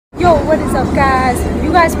Yo, what is up, guys?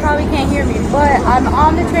 You guys probably can't hear me, but I'm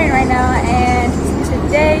on the train right now, and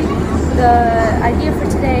today, the idea for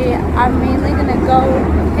today, I'm mainly gonna go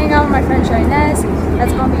hang out with my friend Shinez.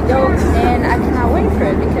 That's gonna be dope, and I cannot wait for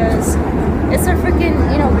it because it's a freaking,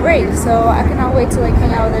 break, so I cannot wait to like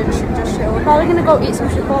hang out with her, just chill. We're probably gonna go eat some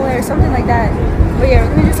Chipotle or something like that. But yeah,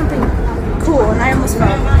 we're gonna do something cool, and I almost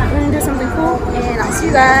fell. We're gonna do something cool, and I'll see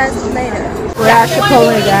you guys later. We're at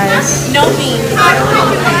Chipotle, guys. No beans.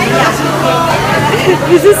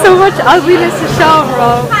 This is so much ugliness to show,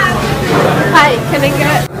 bro. Hi, can I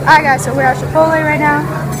get? Alright, guys, so we're at Chipotle right now.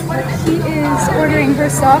 She is ordering her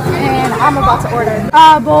stuff, and I'm about to order.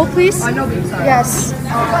 Bowl, please. No beans. Yes.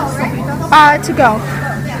 To go.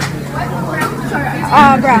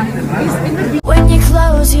 Brown. When you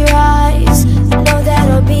close your eyes, I know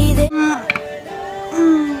that'll be the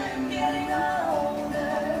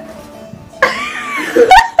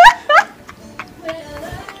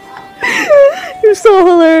You're so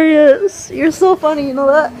hilarious. You're so funny, you know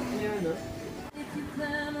that?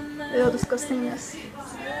 Ew, disgustingness.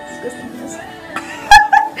 Disgustingness.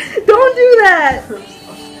 Don't do that!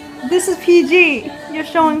 This is PG. You're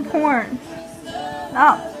showing porn.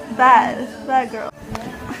 Not bad. Bad girl.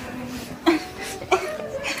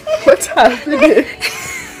 What's happening?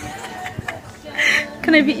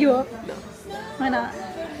 Can I beat you up? No. Why not?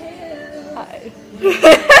 Hi.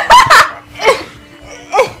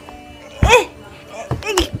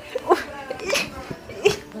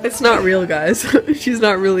 It's not real, guys. She's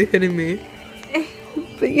not really hitting me.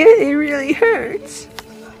 But yeah, it really hurts.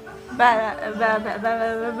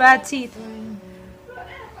 Bad teeth.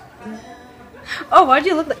 Oh, why'd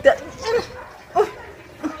you look like that?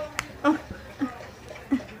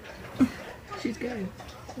 She's gay.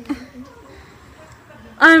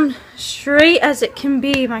 I'm straight as it can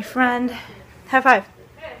be, my friend. High five.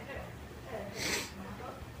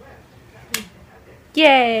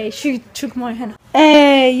 Yay, she took my hand.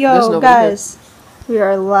 Hey, yo, guys. We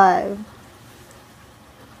are live.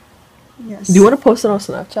 Yes. Do you want to post it on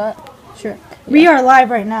Snapchat? Sure. Yeah. We are live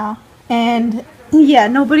right now. And yeah,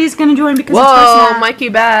 nobody's gonna join because it's Whoa, first Mikey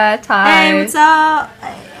Bat. Hi. Hey, what's up?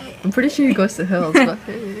 I'm pretty sure he goes to Hills. But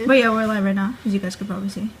hey. But yeah, we're live right now, as you guys could probably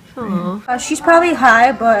see. Aww. She's probably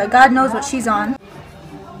high, but God knows what she's on.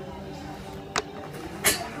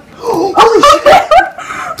 Holy shit!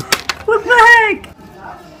 What the heck?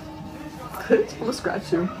 I'm gonna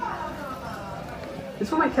scratch you. It's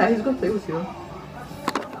for my cat. He's gonna play with you.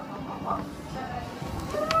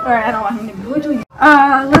 Alright, I don't want him to be. What do you?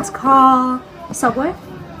 Let's call Subway.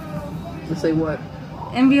 Let's say what?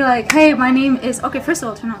 And be like, hey, my name is. Okay, first of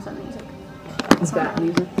all, turn off that music. Is that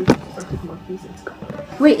music?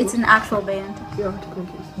 Wait, it's an actual band. Yeah,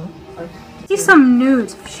 cookies. See some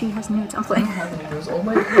nudes. She has nudes. I'm playing. All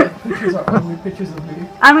my pictures are only pictures of me.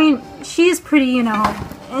 I mean, she's pretty,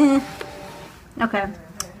 Okay.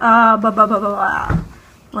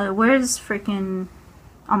 Like, where's freaking?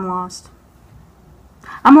 I'm lost.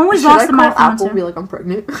 I'm always lost in my phone. Apple be like, I'm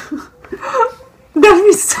pregnant. That'd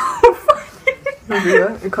be so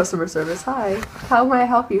funny. In customer service, hi. How may I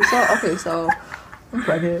help you? So I'm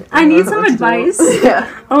pregnant. I need some advice. Yeah.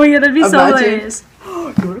 Oh my god, that'd be so hilarious. You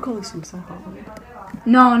want to call it suicide hotline?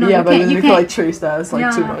 No, Yeah, but you then can't. they can like trace that. It's like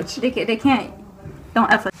No, too much. They can't. Don't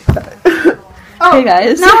F it. Oh, hey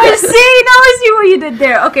guys. Now I see what you did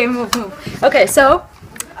there. Okay, move. Okay, so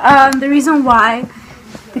the reason why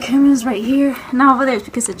the camera is right here, not over there, is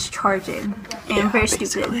because it's charging. And I'm very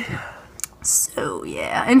stupid. So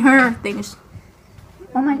yeah, and her thing is.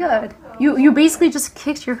 Oh my god, you basically just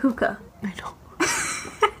kicked your hookah. I know.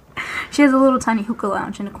 She has a little tiny hookah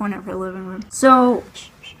lounge in the corner of her living room. So.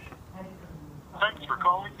 Thanks for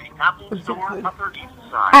calling the Apple Store Upper East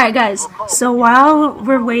Side. Alright guys, so while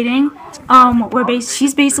we're waiting,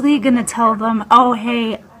 she's basically gonna tell them, oh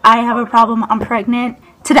hey, I have a problem, I'm pregnant,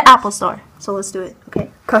 to the Apple Store. So let's do it, okay?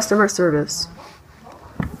 Customer service.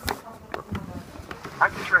 I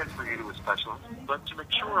can transfer you to a specialist, but to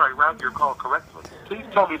make sure I route your call correctly, please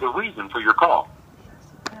tell me the reason for your call.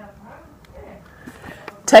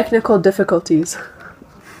 Technical difficulties.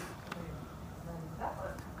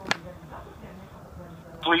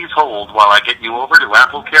 Please hold while I get you over to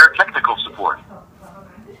Apple Care Technical Support.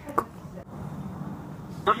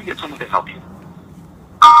 Let me get someone to help you.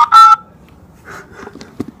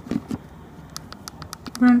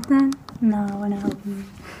 No, we're not helping.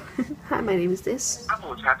 Hi, my name is this.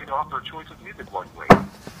 Apple is happy to offer a choice of music one way.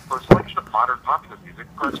 For a selection of modern popular music,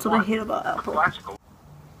 press That's what I 1. hate about For Apple. classical.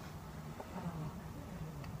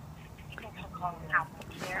 Can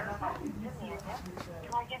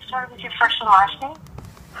I get started with your first and last name?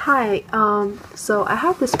 Hi, so I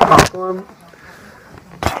have this problem.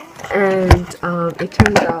 And it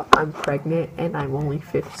turns out I'm pregnant and I'm only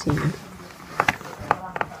 15.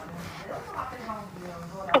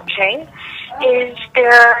 Okay. Is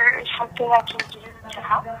there something I can do to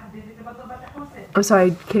help? I'm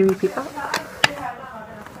sorry, can you repeat that?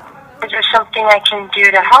 Is there something I can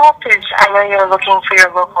do to help? I know you're looking for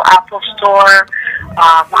your local Apple store.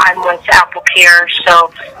 I'm with Apple Care,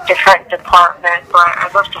 so different department, but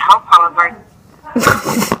I'd love to help, however.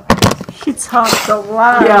 She talks a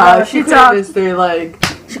lot. Yeah, she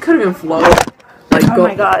couldn't even flow. Like, oh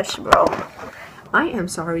my gosh, bro. I am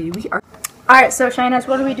sorry, we are. Alright, so Shinez,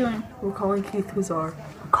 what are we doing? We're calling Keith Huzar.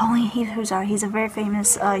 Calling Heath Huzar. He's a very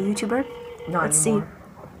famous YouTuber. Not Let's anymore.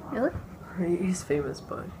 see. Really? He's famous,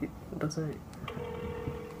 but he doesn't.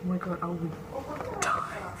 Oh my god, I'll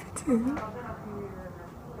die.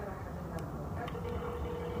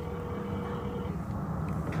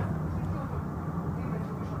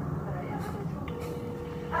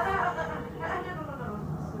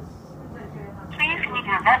 Please leave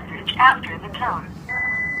your message after the tone.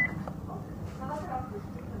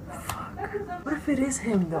 What if it is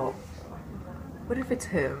him though? What if it's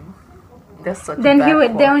him? That's such Then a bad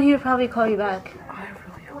call. Then he would probably call you back. I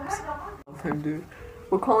really hope so. Love him, dude.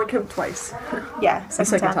 We're calling him twice. Yeah,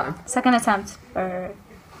 second time. Second attempt. Or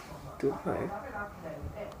Dude, right.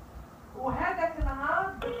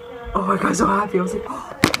 Oh my god, so happy. I was like,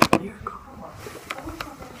 oh, here it goes.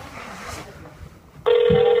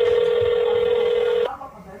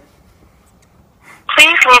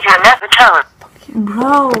 Please leave your message tone.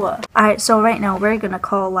 bro. Alright, so right now we're gonna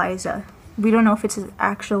call Liza. We don't know if it's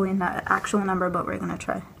actually not actual number, but we're gonna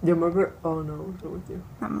try. Your number? Oh no, what's wrong with you?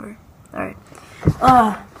 Number. Alright.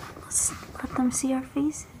 Let's let them see our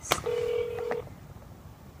faces.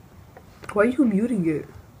 Why are you muting it?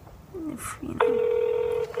 If, you know.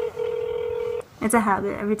 It's a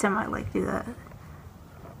habit. Every time I do that.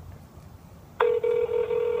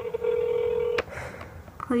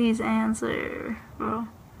 Please answer, bro.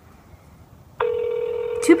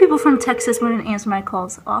 2 people from Texas wouldn't answer my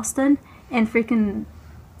calls. Austin and freaking...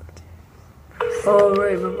 Oh,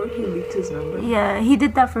 right. Remember he leaked his number? Yeah, he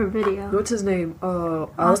did that for a video. What's his name?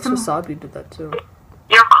 Alex Austin? Wasabi did that too.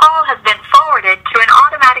 Your call has been forwarded to an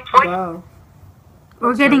automatic voice. Wow.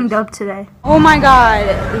 We're getting dubbed today. Oh my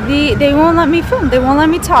god, they won't let me film. They won't let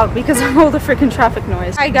me talk because of all the freaking traffic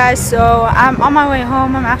noise. Alright guys, so I'm on my way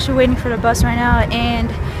home. I'm actually waiting for the bus right now, and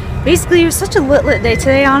basically it was such a lit day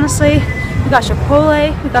today, honestly. We got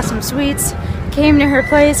Chipotle, we got some sweets, came to her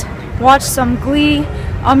place, watched some Glee.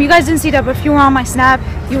 You guys didn't see that, but if you were on my Snap,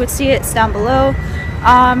 you would see it. It's down below.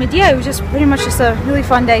 And yeah, it was just pretty much just a really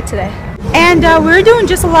fun day today. And we were doing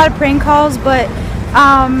just a lot of prank calls, but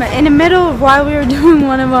in the middle of while we were doing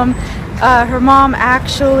one of them, her mom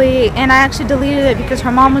actually, and I actually deleted it because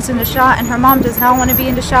her mom was in the shot and her mom does not want to be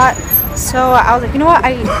in the shot. So I was like, you know what,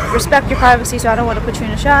 I respect your privacy, so I don't want to put you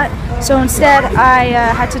in a shot. So instead I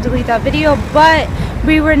had to delete that video, but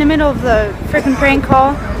we were in the middle of the freaking prank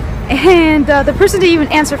call, and the person didn't even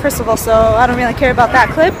answer, first of all, so I don't really care about that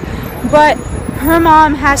clip. But her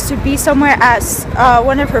mom has to be somewhere at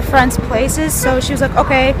one of her friends' places, so she was like,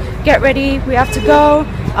 okay, get ready, we have to go.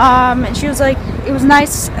 And she was like, it was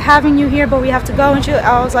nice having you here, but we have to go. And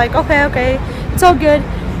I was like, okay, it's all good.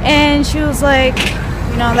 And she was like,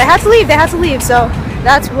 you know, they had to leave, so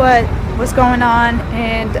that's what was going on.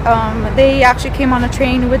 And they actually came on a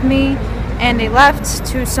train with me, and they left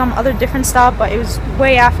to some other different stop, but it was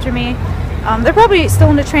way after me. They're probably still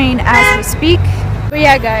on the train as we speak. But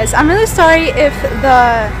yeah guys, I'm really sorry if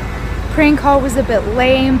the prank call was a bit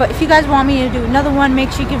lame, but if you guys want me to do another one,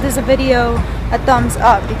 make sure you give this video a thumbs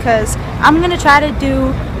up, because I'm gonna try to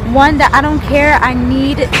do one that I don't care, I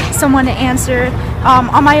need someone to answer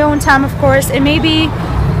on my own time, of course. And maybe,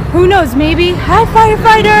 who knows, maybe, hi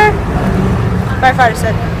firefighter. Firefighter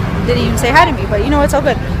said, didn't even say hi to me, but you know, it's all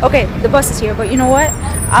good. Okay, the bus is here, but you know what,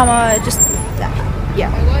 I'm just, yeah,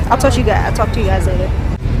 I'll talk to you guys later.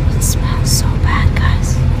 It smells so bad,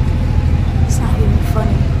 guys. It's not even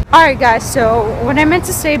funny. Alright guys, so what I meant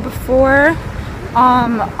to say before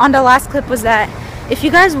on the last clip was that if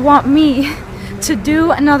you guys want me to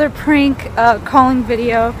do another prank calling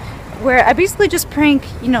video where I basically just prank,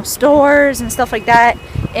 you know, stores and stuff like that,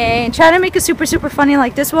 and try to make it super funny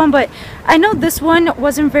like this one, but I know this one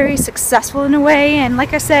wasn't very successful in a way. And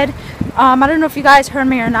like I said, I don't know if you guys heard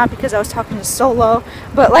me or not because I was talking to solo,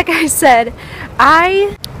 but like I said,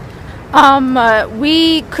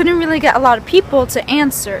 we couldn't really get a lot of people to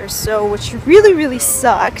answer, so which really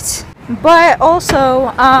sucked. But also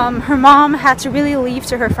her mom had to really leave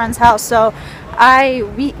to her friend's house, so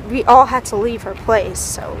we all had to leave her place,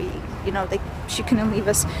 so we, you know, she couldn't leave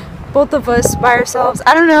us both of us by ourselves.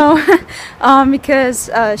 I don't know, because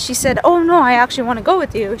she said, oh no, I actually want to go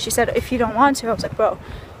with you. She said, if you don't want to. I was like, bro,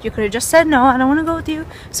 you could have just said no, I don't want to go with you,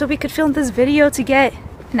 so we could film this video to get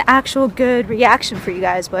an actual good reaction for you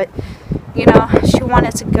guys. But you know, she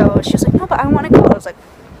wanted to go. She was like, no, but I want to go. I was like,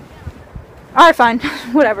 alright, fine,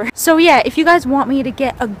 whatever. So yeah, if you guys want me to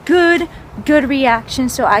get a good reaction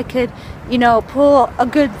so I could, you know, pull a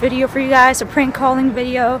good video for you guys, a prank calling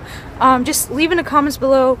video, just leave in the comments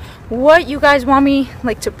below what you guys want me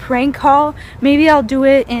like to prank call. Maybe I'll do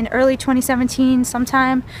it in early 2017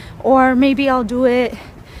 sometime, or maybe I'll do it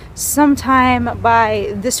sometime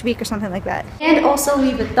by this week or something like that. And also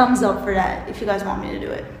leave a thumbs up for that if you guys want me to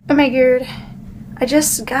do it. Oh my god, I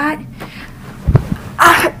just got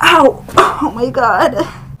ow, oh my god,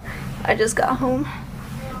 I just got home.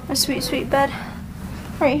 My sweet bed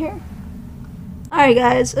right here. Alright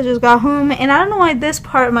guys, I just got home, and I don't know why this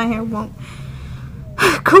part of my hair won't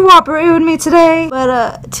cooperate with me today,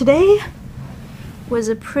 but today was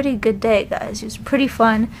a pretty good day, guys. It was pretty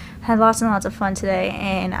fun. Had lots and lots of fun today,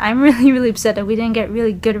 and I'm really upset that we didn't get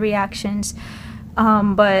really good reactions.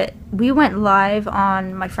 But we went live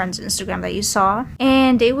on my friend's Instagram that you saw,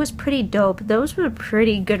 and it was pretty dope. Those were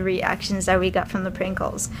pretty good reactions that we got from the prank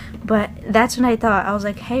calls. But that's when I thought, I was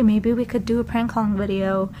like, hey, maybe we could do a prank calling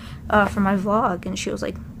video for my vlog. And she was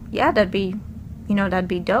like, yeah, that'd be, you know, that'd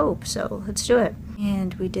be dope, so let's do it.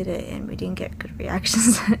 And we did it, and we didn't get good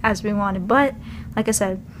reactions as we wanted. But like I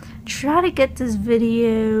said, try to get this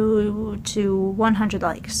video to 100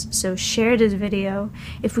 likes. So share this video.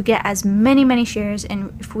 If we get as many shares,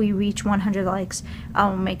 and if we reach 100 likes,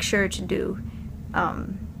 I'll make sure to do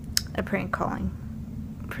a prank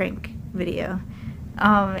video.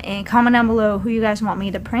 And comment down below who you guys want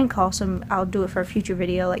me to prank call, so I'll do it for a future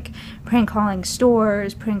video, like prank calling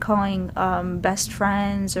stores, prank calling best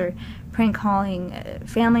friends, or prank calling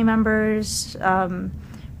family members,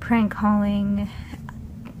 prank calling,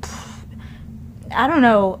 I don't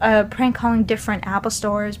know, prank calling different Apple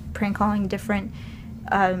stores, prank calling different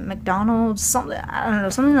McDonald's, something, I don't know,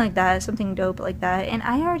 something like that, something dope like that. And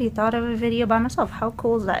I already thought of a video by myself. How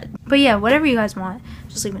cool is that? But yeah, whatever you guys want,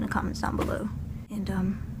 just leave in the comments down below.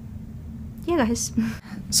 And yeah guys,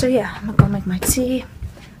 so yeah, I'm gonna go make my tea.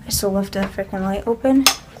 I still left the freaking light open.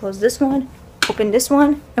 Close this one, open this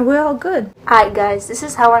one, and we're all good. Alright guys, this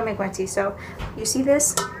is how I make my tea. So you see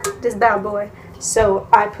this bad boy. So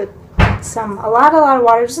I put a lot of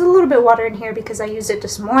water, just a little bit of water in here because I used it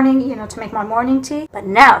this morning, you know, to make my morning tea. But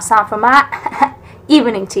now it's time for my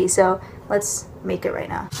evening tea, so let's make it right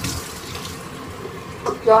now.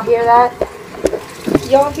 Y'all hear that?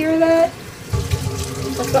 Y'all hear that?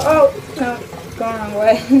 Let's go. Oh no, going the wrong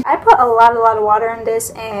way. I put a lot of water in this,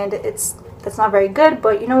 and that's not very good,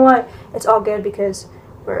 but you know what, it's all good because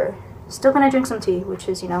we're still gonna drink some tea, which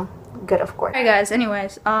is, you know, good, of course. Alright guys,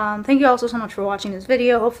 anyways, thank you all so much for watching this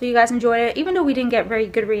video. Hopefully you guys enjoyed it, even though we didn't get very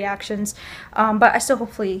good reactions, but I still,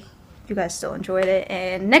 hopefully you guys still enjoyed it.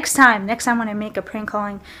 And next time when I make a prank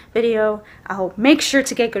calling video, I'll make sure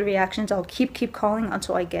to get good reactions. I'll keep calling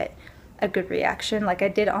until I get a good reaction, like I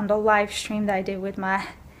did on the live stream that I did with my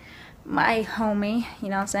homie, you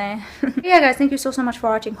know what I'm saying? Yeah guys, thank you so much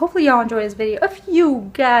for watching. Hopefully y'all enjoyed this video. If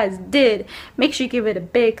you guys did, make sure you give it a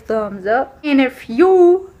big thumbs up. And if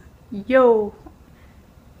you,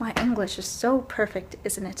 my English is so perfect,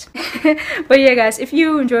 isn't it? But yeah guys, if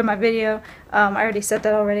you enjoyed my video, I already said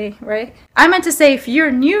that already, right? I meant to say, if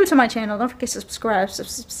you're new to my channel, don't forget to subscribe.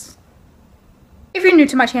 If you're new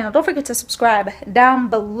to my channel, don't forget to subscribe down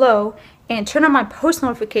below and turn on my post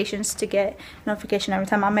notifications to get notification every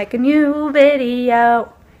time I make a new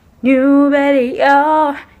video.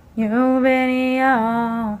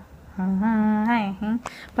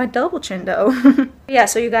 My double chin though. Yeah,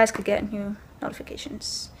 so you guys could get new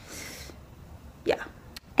notifications. Yeah.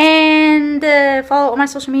 And follow all my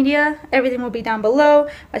social media. Everything will be down below.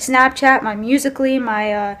 My Snapchat, my Musical.ly,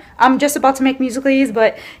 my I'm just about to make Musical.lys,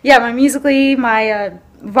 but yeah, my Musical.ly, my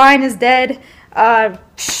Vine is dead,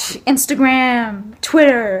 Instagram,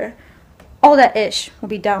 Twitter, all that ish will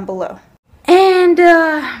be down below. And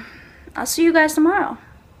I'll see you guys tomorrow.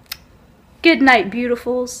 Good night,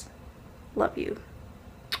 beautifuls. Love you.